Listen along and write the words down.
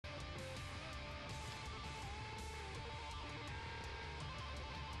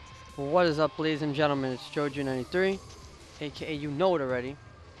What is up, ladies and gentlemen? It's Jojo93, aka you know it already,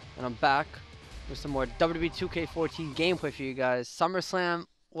 and I'm back with some more WWE 2K14 gameplay for you guys. SummerSlam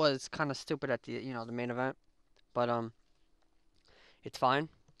was kind of stupid at the main event, but it's fine,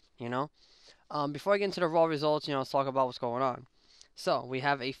 you know. Before I get into the Raw results, let's talk about what's going on. So we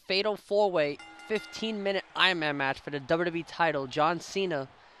have a fatal four-way, 15-minute Iron Man match for the WWE title. John Cena,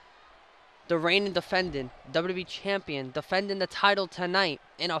 the reigning defending WWE champion, defending the title tonight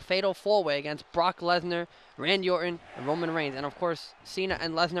in a fatal four-way against Brock Lesnar, Randy Orton, and Roman Reigns. And of course, Cena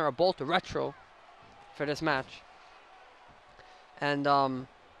and Lesnar are both retro for this match. And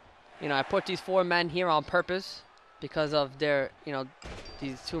I put these four men here on purpose because of their,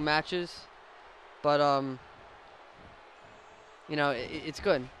 these two matches. But it's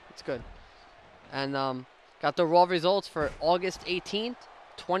good. It's good. And got the Raw results for August 18th,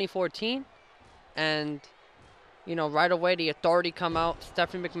 2014. And, right away the Authority come out.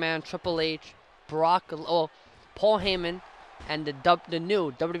 Stephanie McMahon, Triple H, Paul Heyman, and the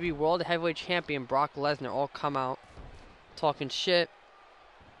new WWE World Heavyweight Champion Brock Lesnar all come out talking shit.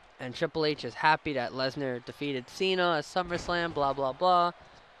 And Triple H is happy that Lesnar defeated Cena at SummerSlam, blah, blah, blah.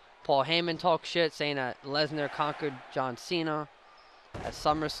 Paul Heyman talks shit, saying that Lesnar conquered John Cena at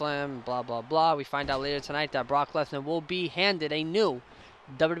SummerSlam, blah, blah, blah. We find out later tonight that Brock Lesnar will be handed a new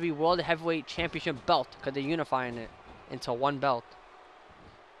WWE World Heavyweight Championship belt because they're unifying it into one belt.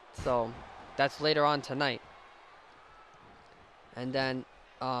 So that's later on tonight. And then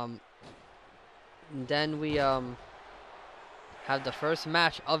we have the first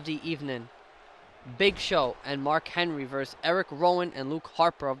match of the evening. Big Show and Mark Henry versus Eric Rowan and Luke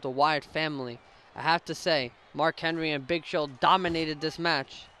Harper of the Wyatt family. I have to say, Mark Henry and Big Show dominated this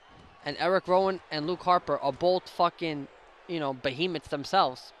match. And Eric Rowan and Luke Harper are both fucking, behemoths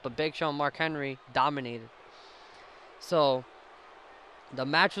themselves. But Big Show and Mark Henry dominated. So, the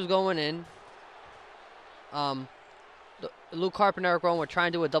match was going in. Luke Harper and Eric Rowan were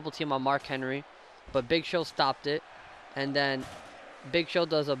trying to do a double team on Mark Henry. But Big Show stopped it. And then Big Show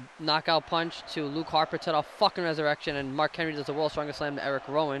does a knockout punch to Luke Harper to the fucking resurrection. And Mark Henry does a World Strongest Slam to Eric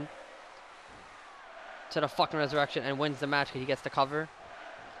Rowan to the fucking resurrection and wins the match because he gets the cover.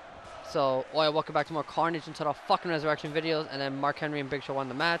 So, welcome back to more Carnage into the fucking resurrection videos. And then Mark Henry and Big Show won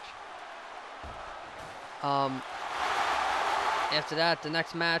the match. After that, the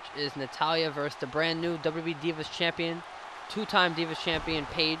next match is Natalya versus the brand new WWE Divas Champion, two-time Divas Champion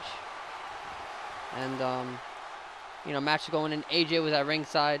Paige. And, match is going in. AJ was at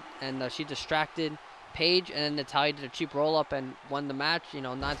ringside, and she distracted Paige, and then Natalya did a cheap roll-up and won the match.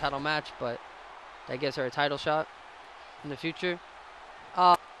 Non-title match, but that gives her a title shot in the future.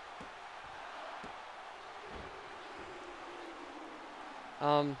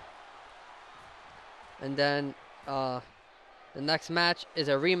 And then the next match is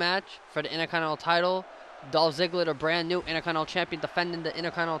a rematch for the Intercontinental title. Dolph Ziggler, the brand new Intercontinental champion, defending the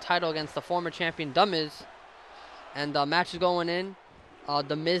Intercontinental title against the former champion, The Miz. And the match is going in.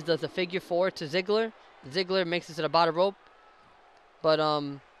 The Miz does a figure four to Ziggler. Ziggler makes it to the bottom rope. But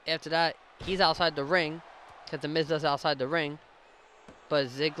after that, he's outside the ring. Because the Miz does outside the ring. But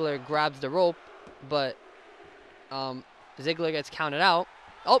Ziggler grabs the rope. But Ziggler gets counted out.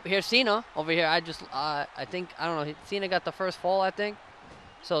 Oh, here's Cena over here. I don't know. Cena got the first fall, I think.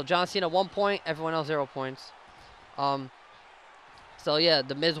 So John Cena 1 point. Everyone else 0 points. So yeah,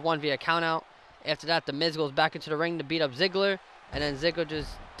 the Miz won via countout. After that, the Miz goes back into the ring to beat up Ziggler. And then Ziggler just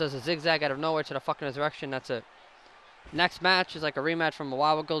does a zigzag out of nowhere to the fucking resurrection. That's it. Next match is like a rematch from a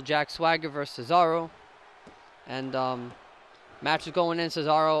while ago. Jack Swagger versus Cesaro. And match is going in.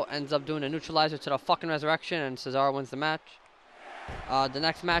 Cesaro ends up doing a neutralizer to the fucking resurrection. And Cesaro wins the match. The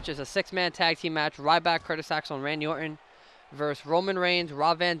next match is a 6-man tag team match. Ryback, Curtis Axel, and Randy Orton versus Roman Reigns,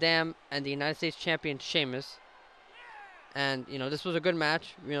 Rob Van Dam, and the United States champion Sheamus. And, this was a good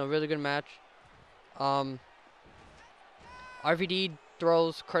match. Really good match. RVD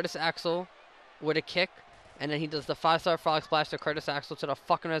throws Curtis Axel with a kick, and then he does the 5-star frog splash to Curtis Axel to the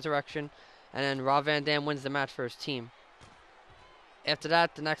fucking resurrection, and then Rob Van Dam wins the match for his team. After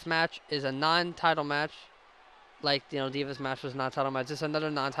that, the next match is a non-title match. Like, Divas match was non-title match. This is another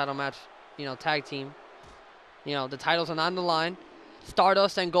non-title match, tag team. The titles are on the line.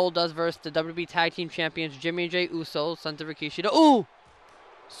 Stardust and Goldust versus the WWE Tag Team Champions Jimmy and Jey Uso, Sons of Rikishi, the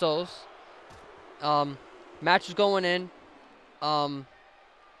Usos. Match is going in. The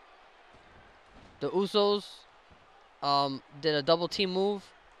Usos did a double team move,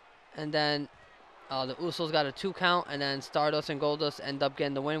 and then the Usos got a 2 count, and then Stardust and Goldust end up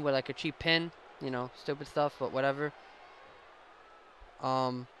getting the win with like a cheap pin. Stupid stuff, but whatever.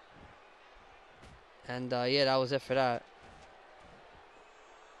 And yeah, that was it for that.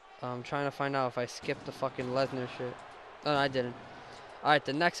 I'm trying to find out if I skipped the fucking Lesnar shit. Oh, no, I didn't. Alright,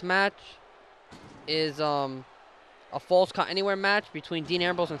 the next match is a Falls Count Anywhere match between Dean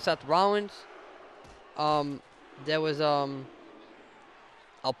Ambrose and Seth Rollins. There was a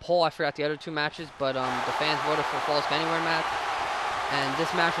poll. I forgot the other two matches, but the fans voted for Falls Count Anywhere match, and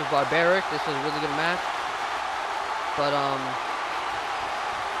this match was barbaric. This was a really good match, but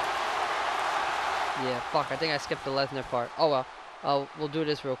yeah, fuck. I think I skipped the Lesnar part. Oh well. We'll do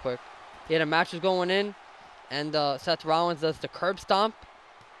this real quick. Yeah, the match was going in, and Seth Rollins does the curb stomp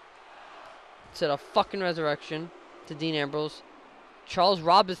to the fucking resurrection to Dean Ambrose. Charles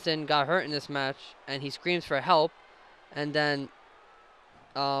Robinson got hurt in this match, and he screams for help, and then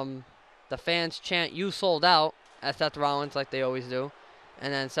the fans chant "You sold out" at Seth Rollins like they always do,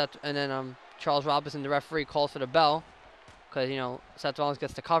 and then Charles Robinson, the referee, calls for the bell because Seth Rollins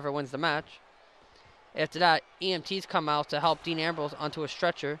gets the cover, wins the match. After that, EMTs come out to help Dean Ambrose onto a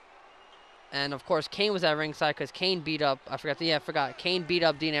stretcher, and of course Kane was at ringside because Kane beat up. I forgot. Kane beat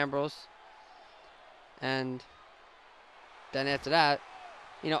up Dean Ambrose, and then after that,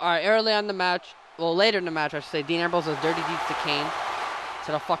 alright, early on in the match, well, later in the match, I should say, Dean Ambrose does dirty deeds to Kane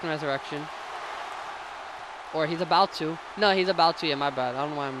to the fucking resurrection. Or he's about to. No, he's about to. Yeah, my bad. I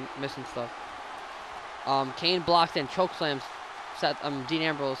don't know why I'm missing stuff. Kane blocks and chokeslams Dean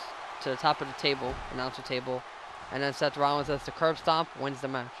Ambrose to the top of the table, announcer table, and then Seth Rollins does the curb stomp, wins the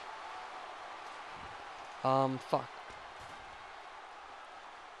match. Fuck.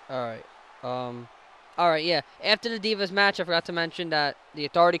 Alright. Alright, yeah. After the Divas match, I forgot to mention that the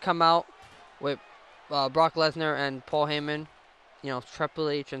Authority come out with Brock Lesnar and Paul Heyman, Triple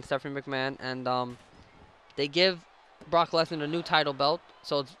H and Stephanie McMahon, and they give Brock Lesnar a new title belt,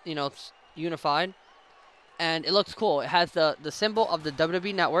 so it's, it's unified, and it looks cool. It has the symbol of the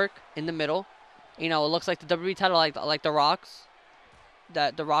WWE Network in the middle. It looks like the WWE title, like The Rock's,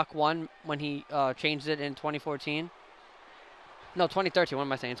 that The Rock won when he changed it in 2014. No, 2013. What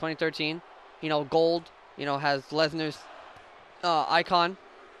am I saying? 2013. Gold. Has Lesnar's icon.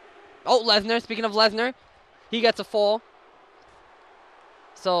 Oh, Lesnar. Speaking of Lesnar, he gets a fall.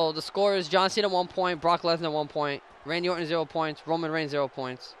 So the score is John Cena 1 point, Brock Lesnar 1 point, Randy Orton 0 points, Roman Reigns 0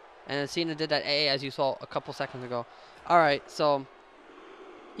 points, and then Cena did that AA as you saw a couple seconds ago. All right, so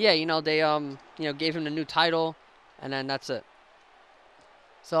yeah, they gave him the new title, and then that's it.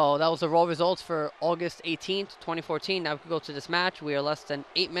 So that was the Raw results for August 18th, 2014. Now we can go to this match. We are less than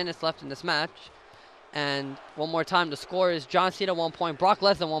 8 minutes left in this match, and one more time, the score is John Cena 1 point, Brock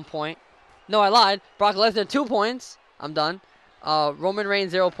Lesnar 1 point. No, I lied. Brock Lesnar 2 points. I'm done. Roman Reigns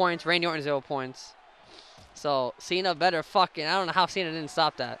 0 points, Randy Orton 0 points. So Cena better fucking, I don't know how Cena didn't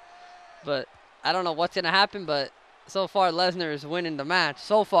stop that, but I don't know what's gonna happen, but so far Lesnar is winning the match.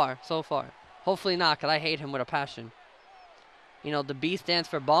 So far. Hopefully not, because I hate him with a passion. The B stands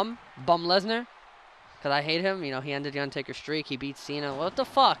for bum Lesnar, because I hate him. He ended the Undertaker streak, he beat Cena. What the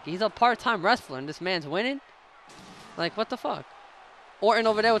fuck? He's a part-time wrestler and this man's winning? Like, what the fuck? Orton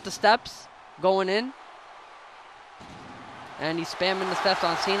over there with the steps, going in. And he's spamming the steps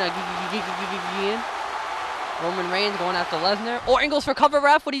on Cena. Roman Reigns going after Lesnar. Orton goes for cover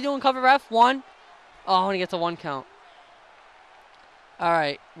ref. What are you doing, cover ref? 1. Oh, and he gets a 1 count.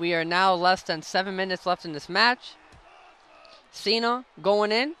 Alright, we are now less than 7 minutes left in this match. Cena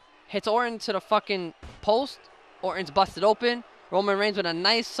going in. Hits Orton to the fucking post. Orton's busted open. Roman Reigns with a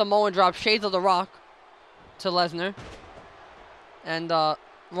nice Samoan drop. Shades of the Rock to Lesnar. And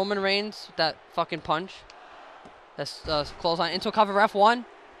Roman Reigns with that fucking punch. That's close on into a cover ref. 1,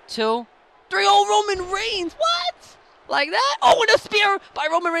 2, 3. Oh, Roman Reigns. What? Like that? Oh, and a spear by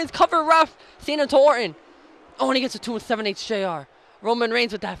Roman Reigns. Cover ref. Cena to Orton. Oh, and he gets a 2 and 7/8 JR. Roman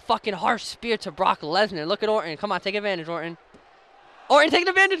Reigns with that fucking harsh spear to Brock Lesnar. Look at Orton. Come on, take advantage, Orton. Orton taking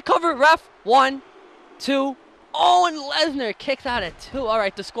advantage. Cover ref. 1, 2. Oh, and Lesnar kicks out at 2. All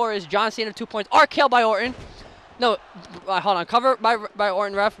right, the score is John Cena 2 points. RKO by Orton. No, hold on. Cover by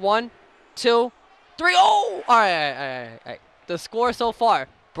Orton ref. 1, 2, 3. Oh! All right. The score so far.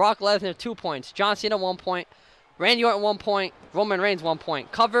 Brock Lesnar 2 points. John Cena 1 point. Randy Orton 1 point. Roman Reigns 1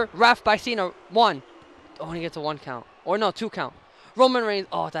 point. Cover ref by Cena 1. Oh, and he gets a 1 count. Or no, 2 count. Roman Reigns.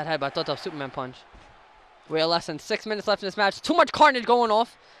 Oh, that headbutt. I thought that was Superman punch. We are less than 6 minutes left in this match. Too much carnage going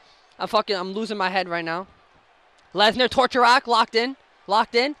off. I'm losing my head right now. Lesnar, torture rack, locked in.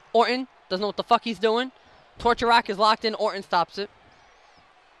 Orton doesn't know what the fuck he's doing. Torture rack is locked in. Orton stops it.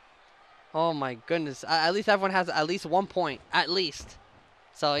 Oh my goodness. At least everyone has at least 1 point. At least.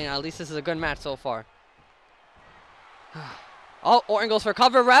 So, at least this is a good match so far. Oh, Orton goes for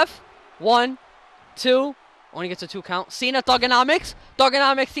cover ref. 1, 2. Only gets a 2 count. Cena, Thugonomics.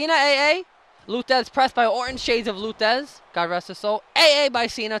 Cena, AA. Luthez pressed by Orton. Shades of Luthez. God rest his soul. AA by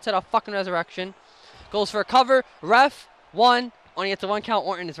Cena to the fucking resurrection. Goes for a cover. Ref. 1. Only gets a 1 count.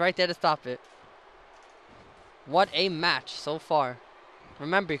 Orton is right there to stop it. What a match so far.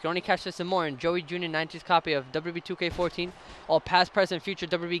 Remember, you can only catch this and more in Joey Jr. 90's copy of WWE 2K14. All past, present, future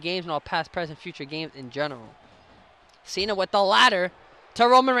WWE games and all past, present, future games in general. Cena with the ladder to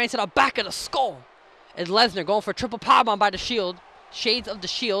Roman Reigns to the back of the skull. Is Lesnar going for a triple powerbomb by the Shield. Shades of the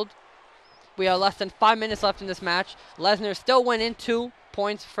Shield. We are less than 5 minutes left in this match. Lesnar still winning. 2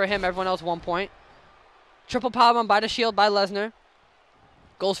 points for him. Everyone else 1 point. Triple powerbomb by the Shield by Lesnar.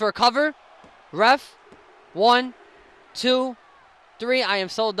 Goes for a cover. Ref. 1, 2, 3. I am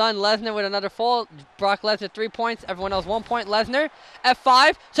so done. Lesnar with another fall. Brock Lesnar 3 points. Everyone else 1 point. Lesnar.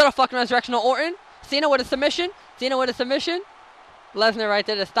 F5. To the fucking resurrection of Orton. Cena with a submission. Cena with a submission. Lesnar right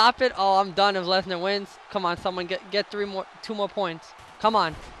there to stop it. Oh, I'm done if Lesnar wins. Come on, someone get 2 more points. Come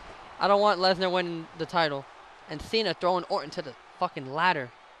on. I don't want Lesnar winning the title. And Cena throwing Orton to the fucking ladder.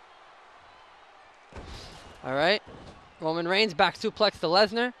 All right. Roman Reigns back suplex to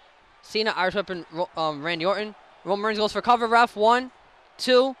Lesnar. Cena Irish whipping Randy Orton. Roman Reigns goes for cover. Ref. 1,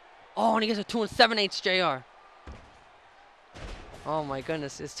 2. Oh, and he gets a 2 7/8 JR. Oh my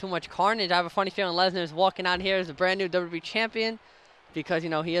goodness, it's too much carnage. I have a funny feeling Lesnar is walking out here as a brand new WWE champion because, you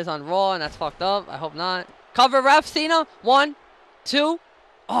know, he is on Raw and that's fucked up. I hope not. Cover. Ref. Cena. 1, 2.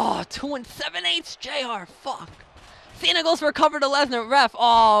 Oh, 2 7/8 JR. Fuck. Cena goes for a cover to Lesnar. Ref.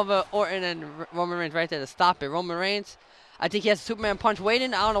 Oh, but Orton and Roman Reigns right there to stop it. Roman Reigns, I think he has a Superman punch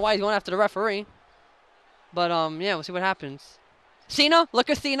waiting. I don't know why he's going after the referee. But, yeah, we'll see what happens. Cena. Look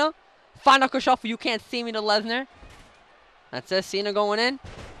at Cena. 5 knuckle shuffle. You can't see me to Lesnar. That's it. Cena going in.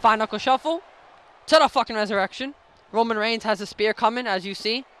 5 knuckle shuffle. To the fucking resurrection. Roman Reigns has a spear coming, as you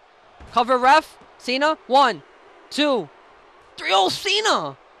see. Cover. Ref. Cena. 1, 2, 3. Oh,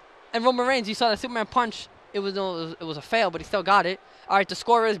 Cena! And Roman Reigns, you saw the Superman punch. It was a fail, but he still got it. All right, the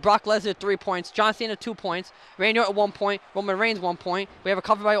score is Brock Lesnar 3 points. John Cena 2 points. Randy Orton 1 point. Roman Reigns 1 point. We have a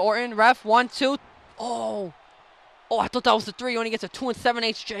cover by Orton. Ref. 1, 2. Oh. Oh, I thought that was the 3. He only gets a 2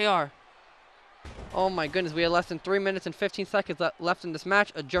 7/8 JR. Oh my goodness, we have less than 3 minutes and 15 seconds left in this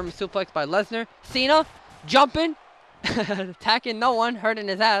match. A German suplex by Lesnar. Cena jumping, attacking no one, hurting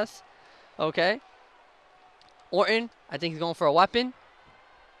his ass. Okay. Orton, I think he's going for a weapon.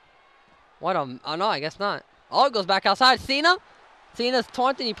 What a, oh no, I guess not. Oh, it goes back outside. Cena. Cena's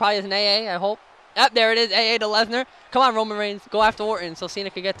taunting. He probably has an AA, I hope. Yep, there it is. AA to Lesnar. Come on, Roman Reigns. Go after Orton so Cena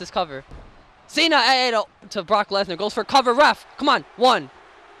can get this cover. Cena AA to Brock Lesnar. Goes for cover. Ref. Come on. 1,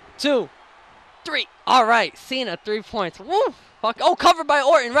 2, 3. All right. Cena 3 points. Woo. Fuck. Oh, covered by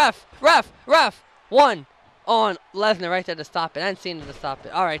Orton. Ref. 1. On Lesnar right there to stop it. And Cena to stop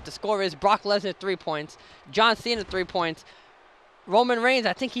it. All right. The score is Brock Lesnar 3 points. John Cena 3 points. Roman Reigns,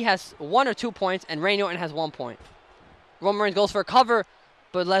 I think he has 1 or 2 points. And Randy Orton has 1 point. Roman Reigns goes for a cover.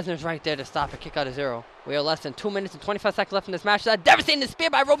 But Lesnar's right there to stop it. Kick out of 0. We are less than 2 minutes and 25 seconds left in this match. That devastating spear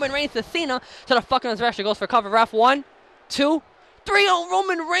by Roman Reigns to Cena. To the fucking resurrection. Goes for cover. Ref. 1, 2, 3. Oh,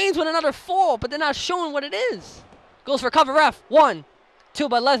 Roman Reigns with another fall. But they're not showing what it is. Goes for cover. Ref. 1, 2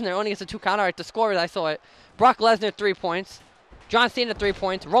 by Lesnar. Only gets a 2 count. All right, the score is, I saw it. Brock Lesnar 3 points. John Cena 3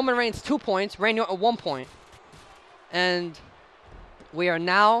 points. Roman Reigns 2 points. Randy Orton 1 point. And we are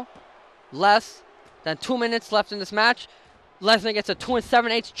now less than 2 minutes left in this match. Lesnar gets a 2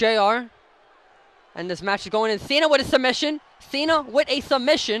 7/8 JR. And this match is going in. Cena with a submission. Cena with a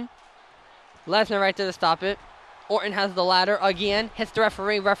submission. Lesnar right there to stop it. Orton has the ladder again. Hits the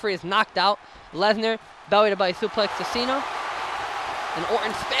referee. Referee is knocked out. Lesnar belly to belly suplex to Cena. And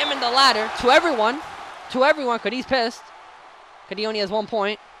Orton spamming the ladder to everyone. To everyone, because he's pissed. Because he only has 1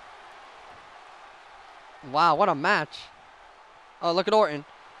 point. Wow, what a match. Oh, look at Orton.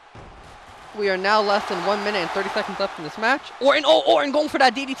 We are now less than 1 minute and 30 seconds left in this match. Orton, oh, Orton going for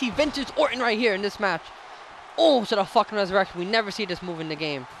that DDT. Vintage Orton right here in this match. Oh, to the fucking resurrection. We never see this move in the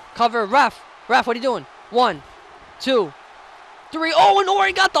game. Cover. Ref. Ref, what are you doing? 1, 2, 3. Oh, and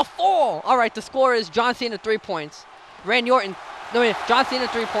Orton got the fall. All right, the score is John Cena 3 points. Randy Orton. No, John Cena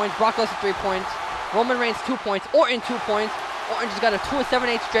 3 points. Brock Lesnar 3 points. Roman Reigns 2 points. Orton 2 points. Orton just got a 2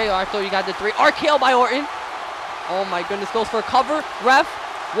 7/8 JR. So you got the 3. RKO by Orton. Oh my goodness. Goes for a cover. Ref.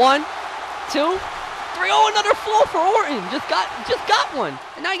 1, 2, 3. Oh, another fall for Orton. Just got one.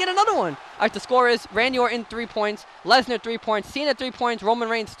 And now you get another one. All right, the score is Randy Orton 3 points. Lesnar 3 points. Cena 3 points. Roman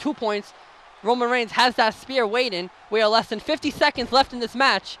Reigns 2 points. Roman Reigns has that spear waiting. We are less than 50 seconds left in this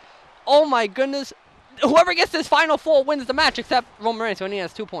match. Oh my goodness. Whoever gets this final fall wins the match except Roman Reigns, who only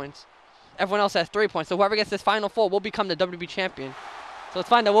has 2 points. Everyone else has 3 points. So whoever gets this final fall will become the WWE champion. So let's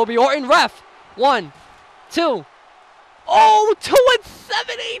find out. Will be Orton. Ref. 1, 2, Oh, 2 and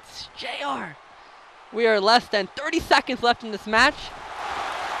 7/8, JR. We are less than 30 seconds left in this match.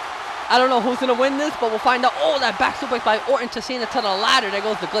 I don't know who's going to win this, but we'll find out. Oh, that back suplex by Orton to Cena to the ladder. There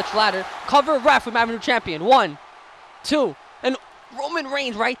goes the glitch ladder. Cover ref. We might have a new champion. 1, 2. And Roman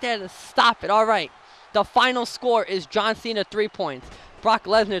Reigns right there to stop it. All right. The final score is John Cena 3 points. Brock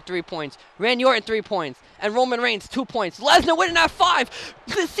Lesnar 3 points. Randy Orton 3 points. And Roman Reigns 2 points. Lesnar winning at 5.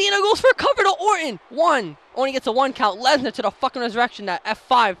 Cena goes for a cover to Orton. 1. Only gets a 1 count. Lesnar to the fucking resurrection. That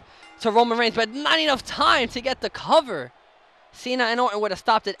F5 to Roman Reigns. But not enough time to get the cover. Cena and Orton would have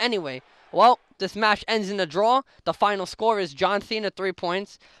stopped it anyway. Well, this match ends in a draw. The final score is John Cena 3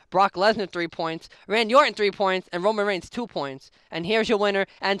 points, Brock Lesnar 3 points, Randy Orton 3 points, and Roman Reigns 2 points. And here's your winner,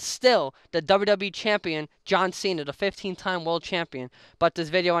 and still the WWE Champion, John Cena, the 15-time World Champion. But this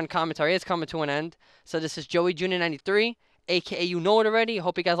video and commentary is coming to an end. So this is Joey Jr. 93, aka you know it already.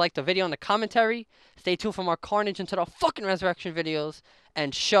 Hope you guys liked the video and the commentary. Stay tuned for more carnage into the fucking resurrection videos.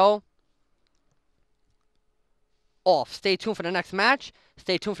 And show off. Stay tuned for the next match.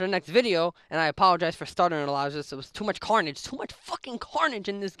 Stay tuned for the next video. And I apologize for stuttering a lot of this. It was too much carnage. Too much fucking carnage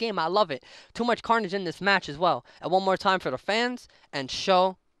in this game. I love it. Too much carnage in this match as well. And one more time for the fans. And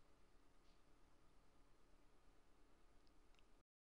show